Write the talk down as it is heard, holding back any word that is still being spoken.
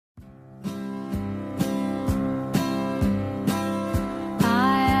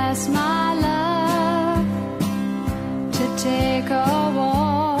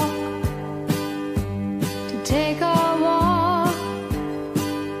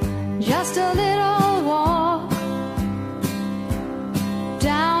just a little walk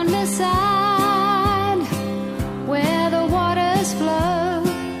down the side where the waters flow,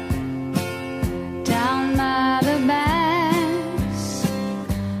 down by the banks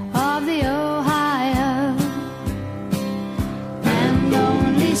of the Ohio, and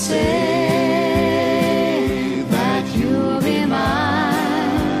only say that you'll be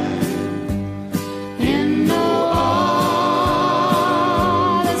mine in no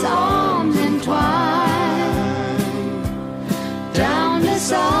other's arms entwined.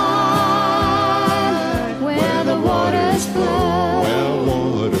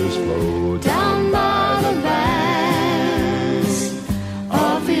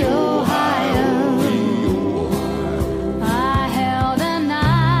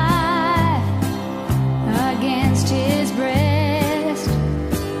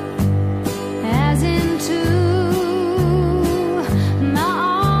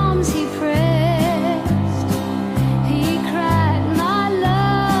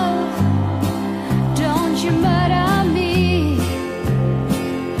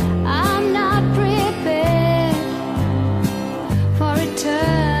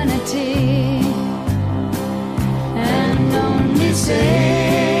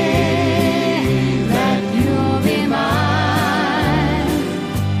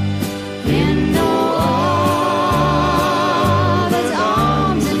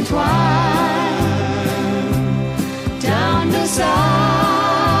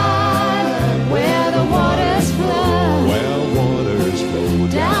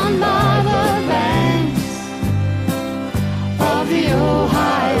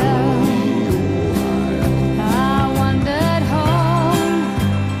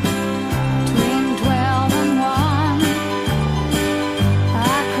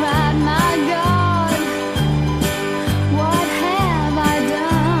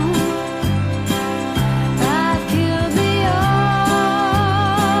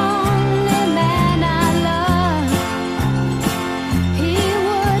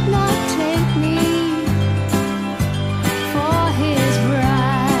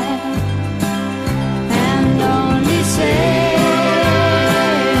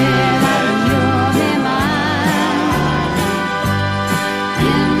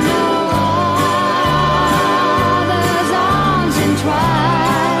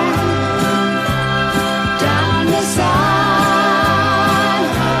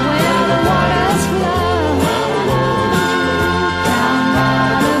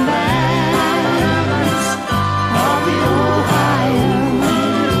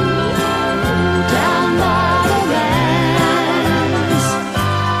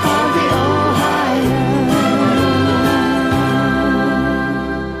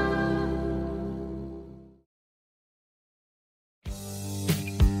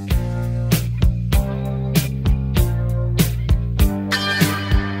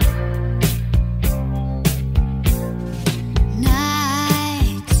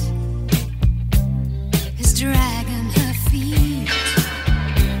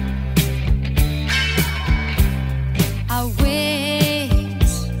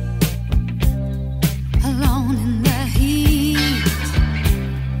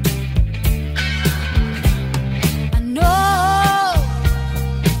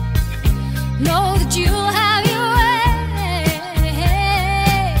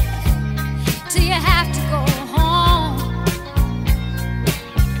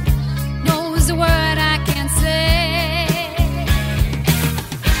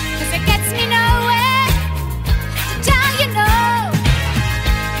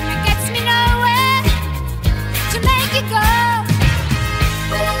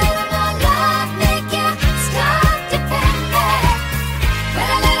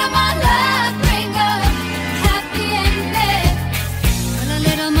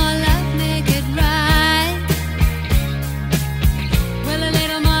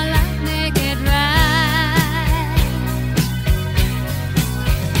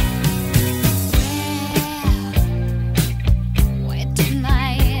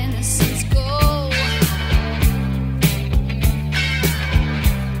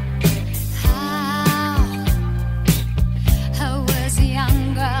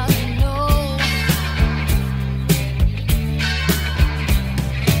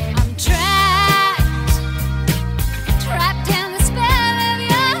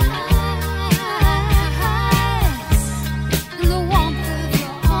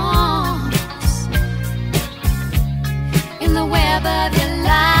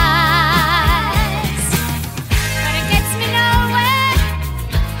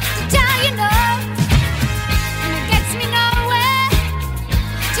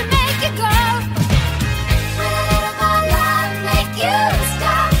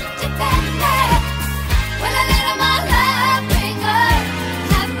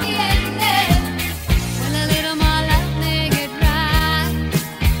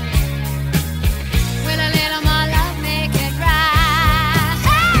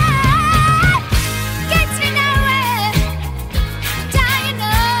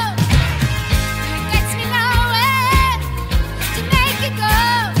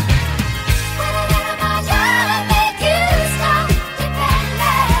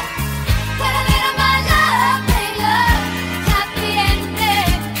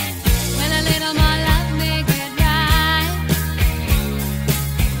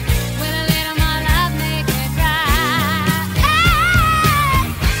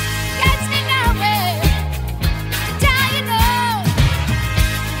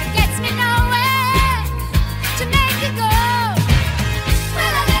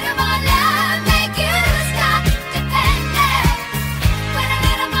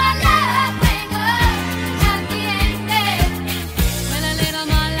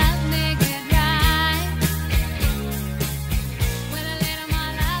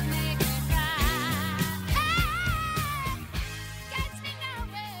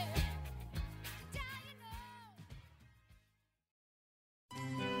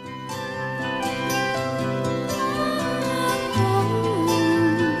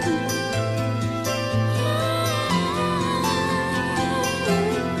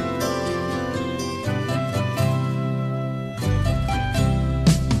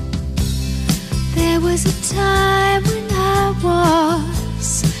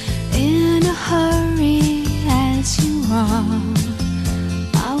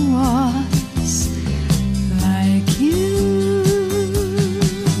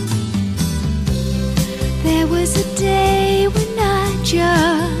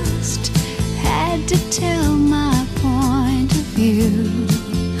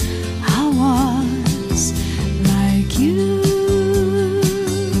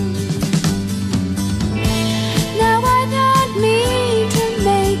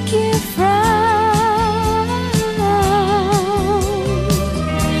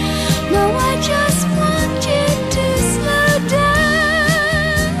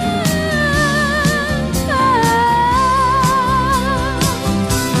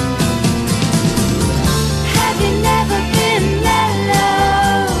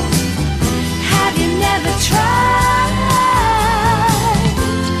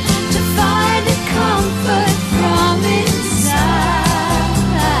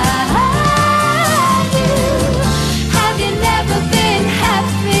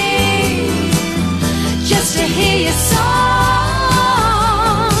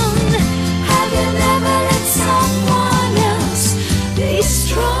 Stay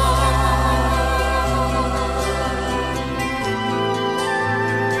strong.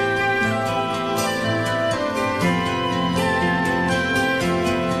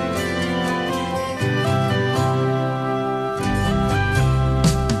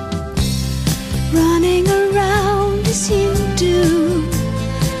 Running around as you do,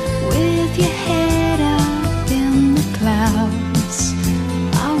 with your head up in the clouds.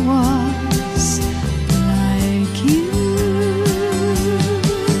 I was like you.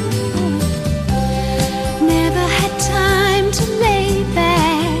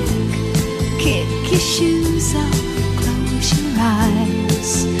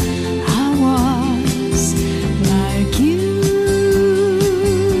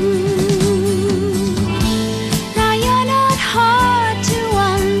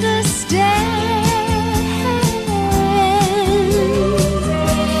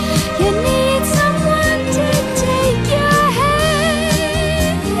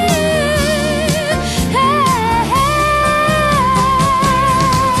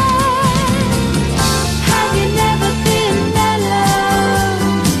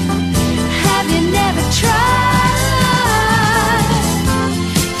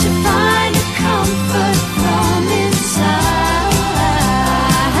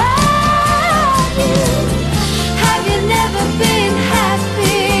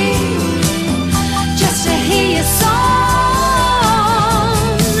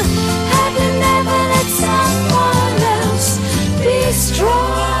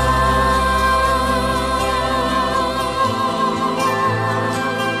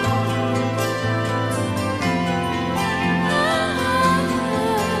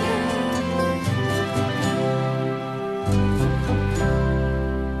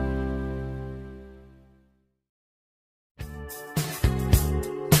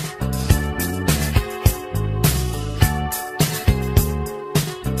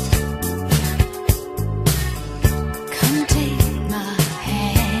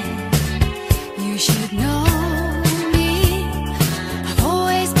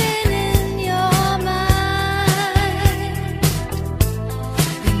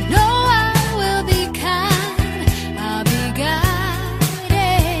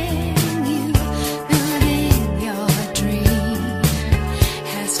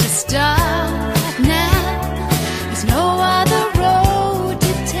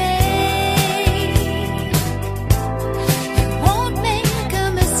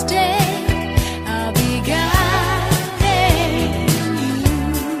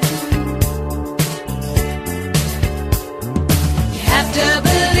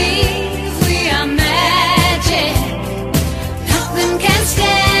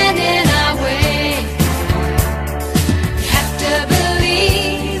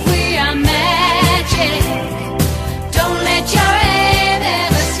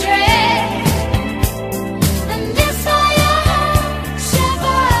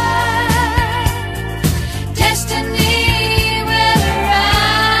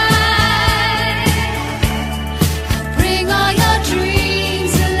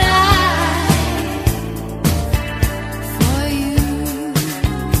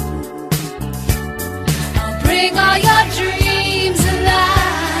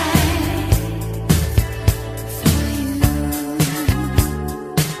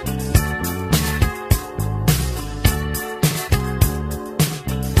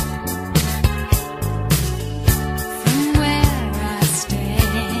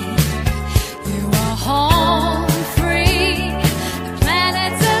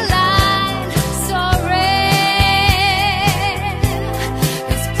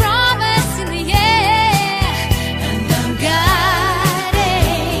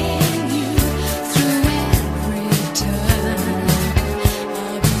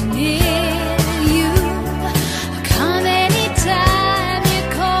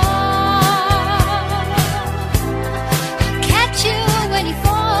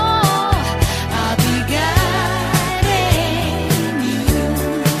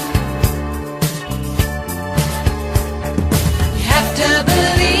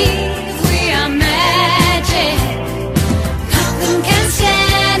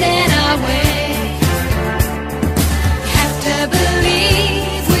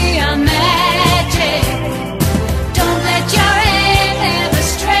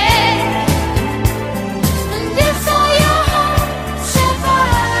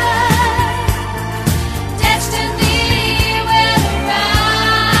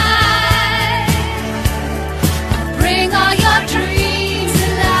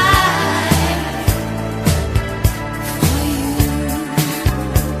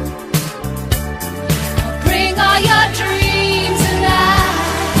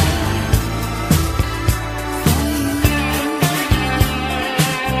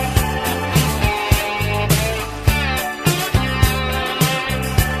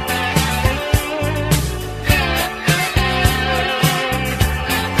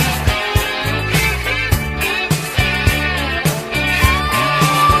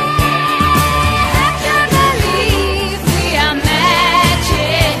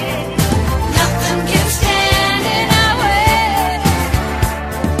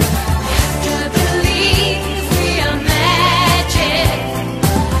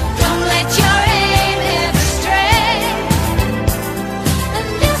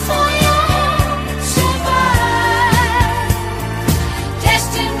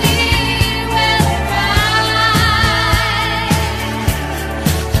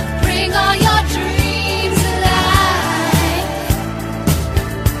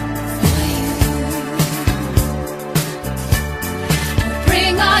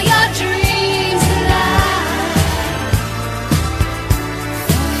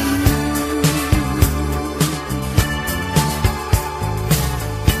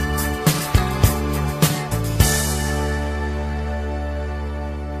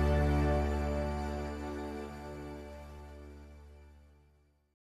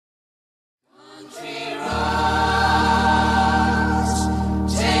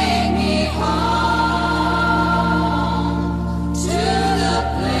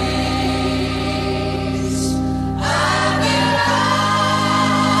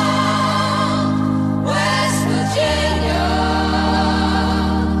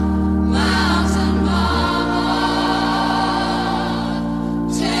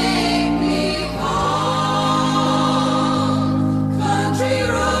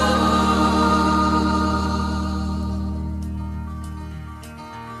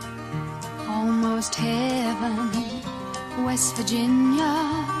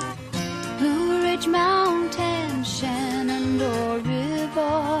 Virginia, Blue Ridge Mountain, Shenandoah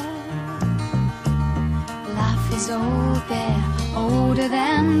River. Life is old there, older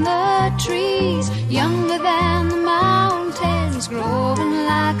than the trees, younger than the mountains, growing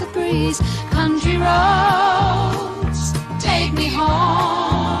like a breeze. Country roads, take me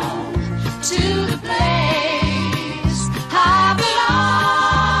home to the place I belong.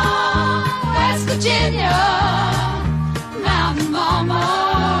 West Virginia, mountain mama,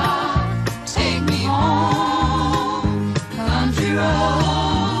 take me home. Country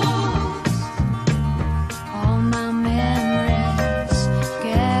roads, all my memories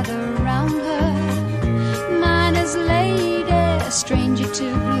gather round her. Mine is lady, stranger to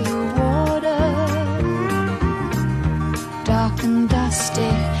blue water, dark and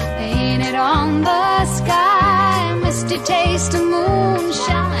dusty, painted on the sky, misty taste of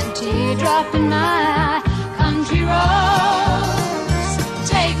moonshine, teardrop in my eye. Country roads,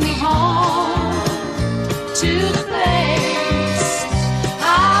 take me home to the place I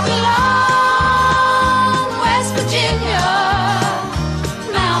belong. West Virginia,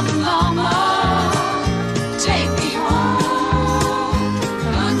 mountain mama, take me home.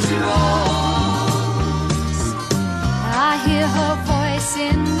 Country roads, I hear her voice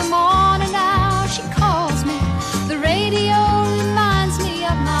in the morning now. She calls me, the radio reminds me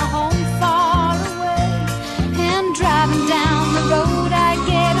of my home far away. And driving down the road I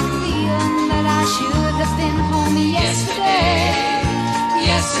get a feeling that I should have been home yesterday.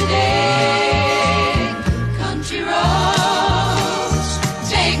 Yesterday, country roads,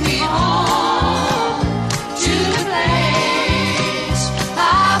 take me home to the place I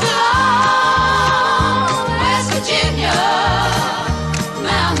belong. West Virginia,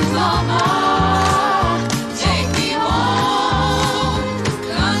 mountain mama, take me home.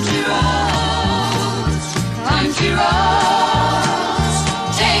 Country roads, country roads,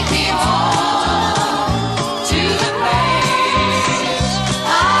 take me home to the place I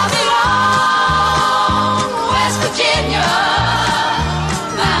belong. West Virginia,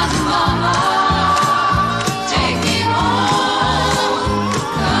 mountain mama, take me home.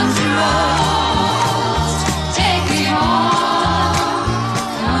 Country roads, take me home.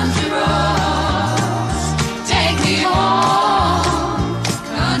 Country roads, take me home.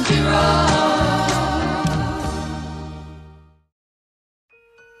 Country roads.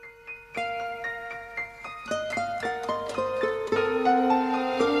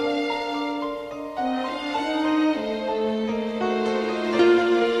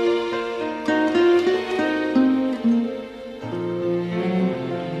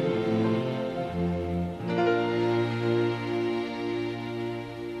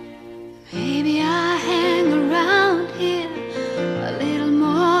 Maybe I hang around here a little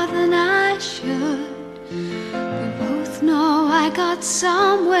more than I should. We both know I got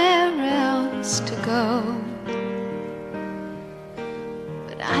somewhere else to go.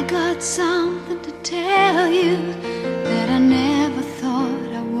 But I got something to tell you that I never thought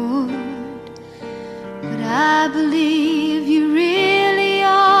I would. But I believe you really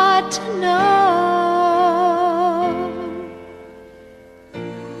ought to know.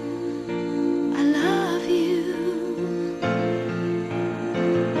 I love you.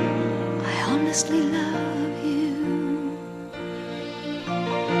 I honestly love you.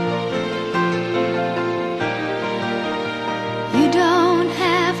 You don't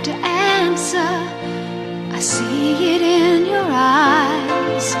have to answer, I see it in your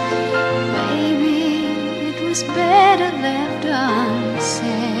eyes. Maybe it was better left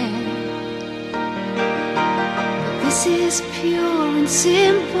unsaid. This is pure and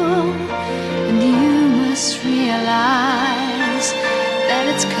simple, and you must realize that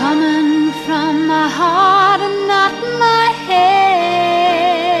it's coming from my heart and not my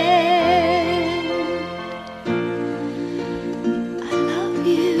head. I love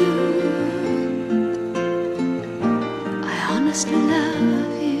you. I honestly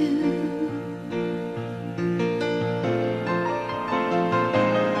love you.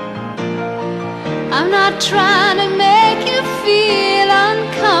 I'm not trying to make you feel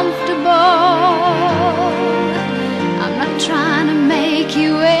uncomfortable. I'm not trying to make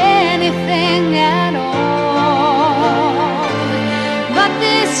you anything at all. But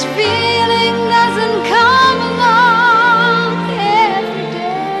this feeling doesn't come along every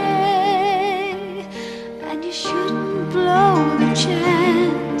day, and you shouldn't blow the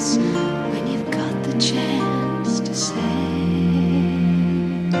chance when you've got the chance to say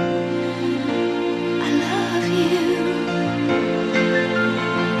I love you.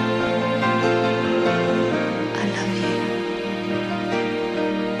 I love you.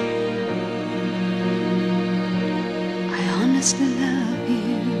 I honestly love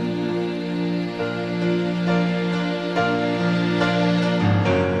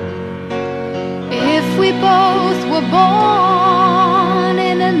were born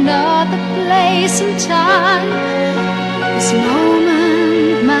in another place and time, this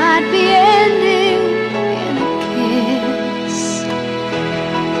moment might be ending in a kiss.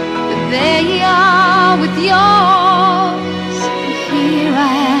 But there you are with yours, and here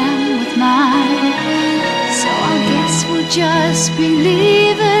I am with mine. So I guess we'll just be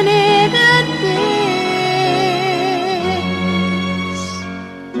leaving it at this.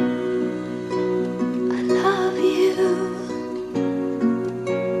 I love you.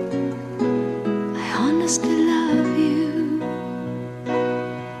 I honestly love you.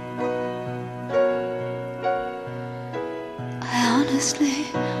 I honestly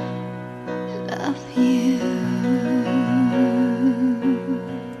love you.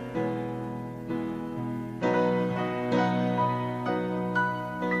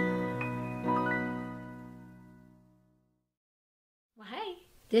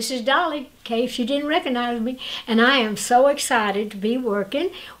 This is Dolly, in case you didn't recognize me, and I am so excited to be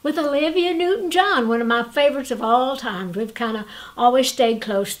working with Olivia Newton-John, one of my favorites of all time. We've kind of always stayed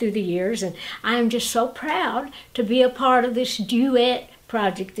close through the years, and I am just so proud to be a part of this duet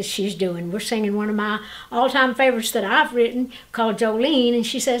project that she's doing. We're singing one of my all-time favorites that I've written called Jolene, and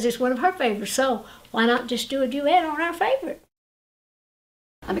she says it's one of her favorites, so why not just do a duet on our favorite?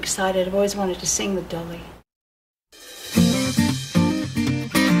 I'm excited. I've always wanted to sing with Dolly.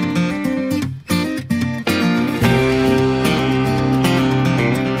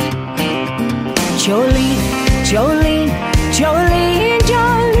 Jolene, Jolene, Jolene,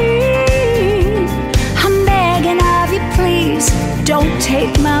 Jolene, I'm begging of you, please don't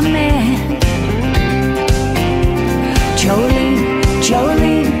take my man. Jolene,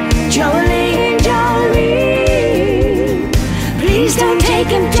 Jolene, Jolene, Jolene, please don't take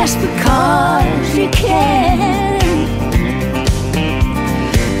him just because you can.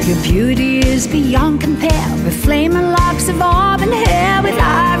 Your beauty is beyond compare, with flaming locks of auburn hair, with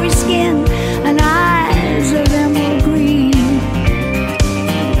ivory skin and eyes of emerald green.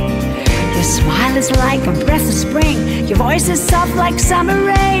 Your smile is like a breath of spring, your voice is soft like summer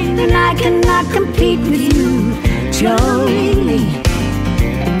rain, and I cannot compete with you, Jolene.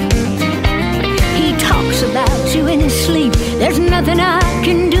 He talks about you in his sleep, there's nothing I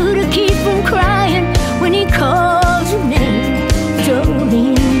can do to keep from crying when he calls your name,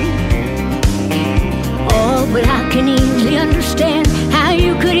 Jolene. Oh, but I can easily understand how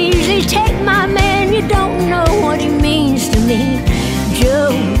you could easily take my man. You don't know what he means to me,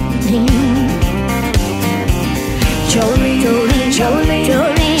 Jolene. Jolene, Jolene, Jolene,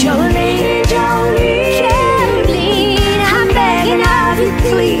 Jolene, Jolene, Jolene, Jolene, I'm begging of you,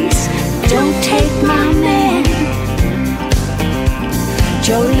 please don't take my man.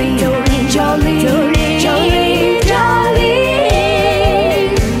 Jolene, Jolene, Jolene, Jolene, Jolene, Jolene,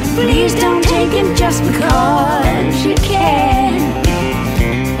 please don't take him just because you can.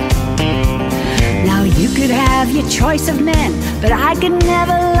 Now you could have your choice of men, but I could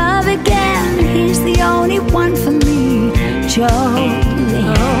never love again. He's the only one for me, Jolene.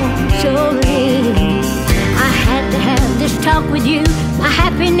 Oh, Jolene, I had to have this talk with you. My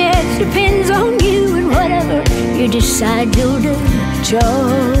happiness depends on you, and whatever you decide you'll do,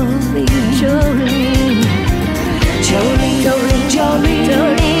 Jolene, Jolene, Jolene, Jolene, Jolene,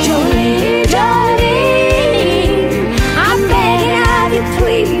 Jolene, Jolene, Jolene, I'm begging of you,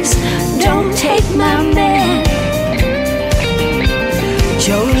 please don't take my man.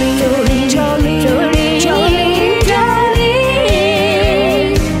 Jolene, Jolene, Jolene, Jolene, Jolene, Jolene,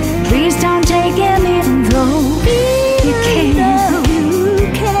 please don't take him even though you can.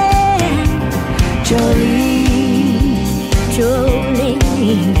 Jolene, Jolene,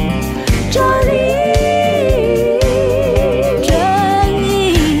 Jolene.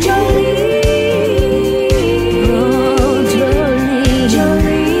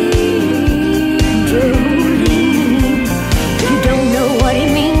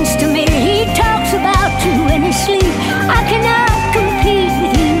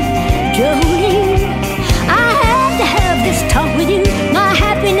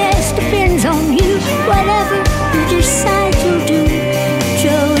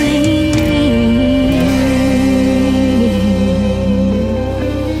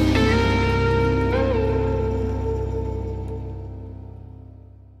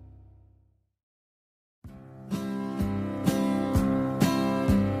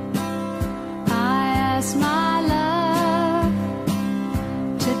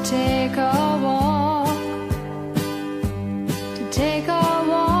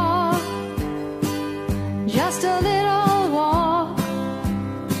 Just a little walk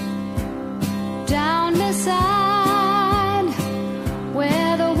down beside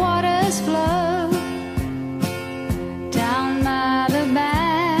where the waters flow.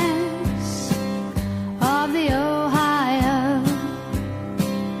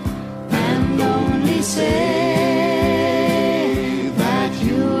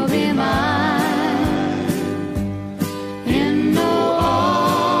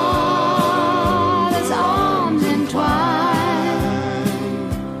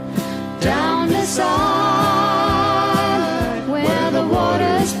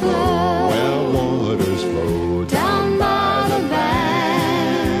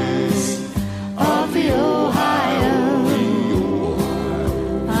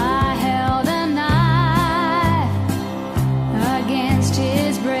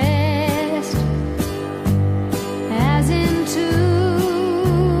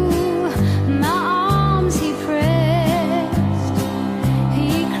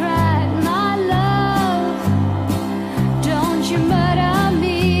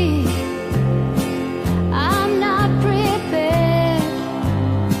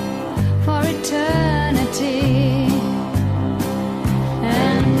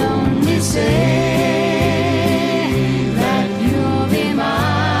 say that you'll be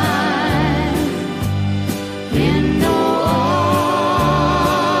mine. In no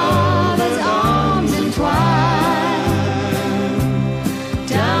other's arms entwined,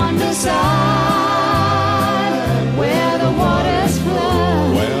 down the side where the waters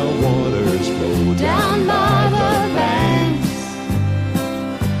flow, down by the banks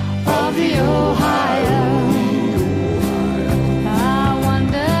of the Ohio.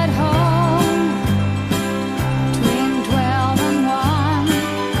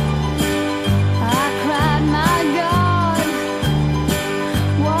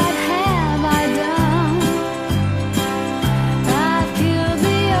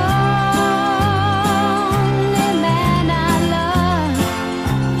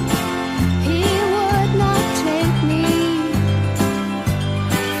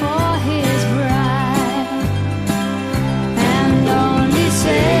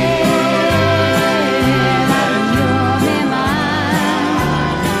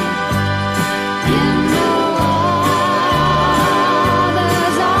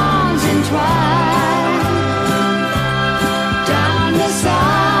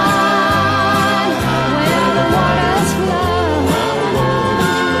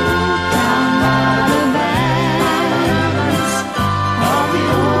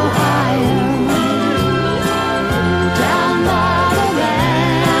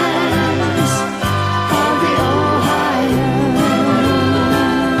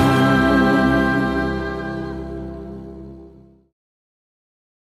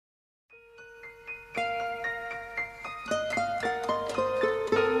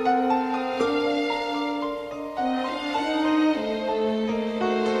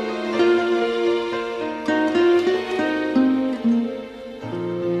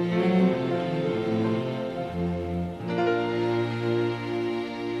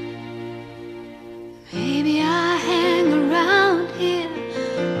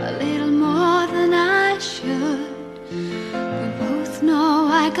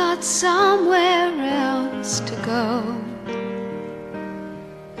 Somewhere else to go,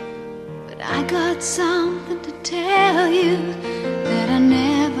 but I got something to tell you that I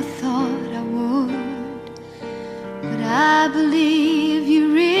never thought I would, but I believe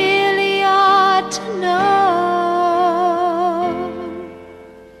you really ought to know.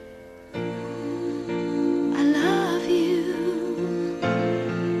 I love you,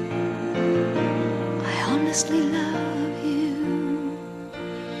 I honestly love you.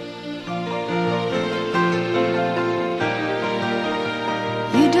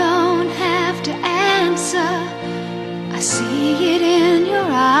 I see it in your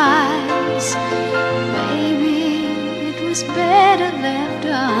eyes. Maybe it was better left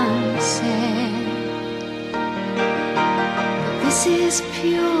unsaid. This is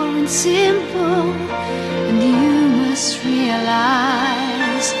pure and simple, and you must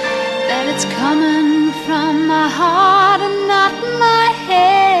realize that it's coming from my heart and not my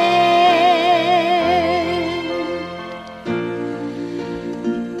head.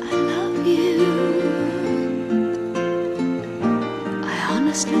 I love you.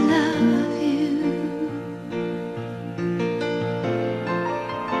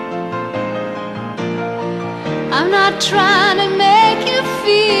 I'm not trying to make you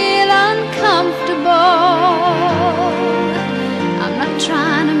feel uncomfortable. I'm not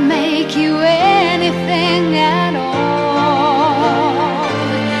trying to make you anything at all.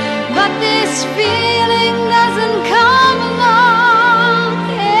 But this feeling doesn't come along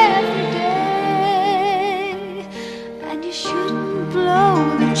every day, and you shouldn't blow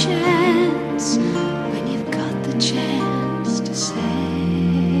the chance when you've got the chance to say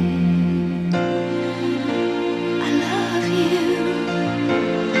I love you.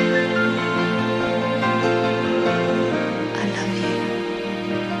 I love you.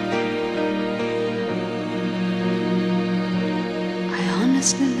 I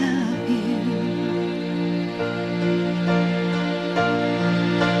honestly love you.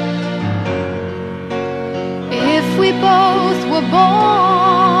 If we both were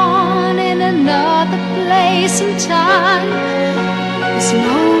born in another place and time, this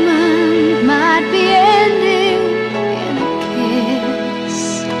moment might be ending in a kiss.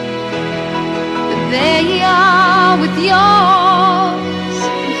 But there you are with yours,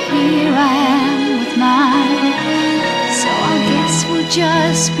 and here I am with mine. So I guess we'll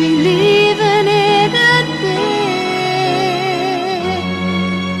just be leaving it at this.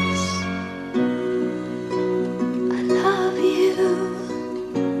 I love you.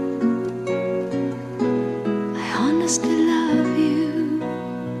 I honestly love you.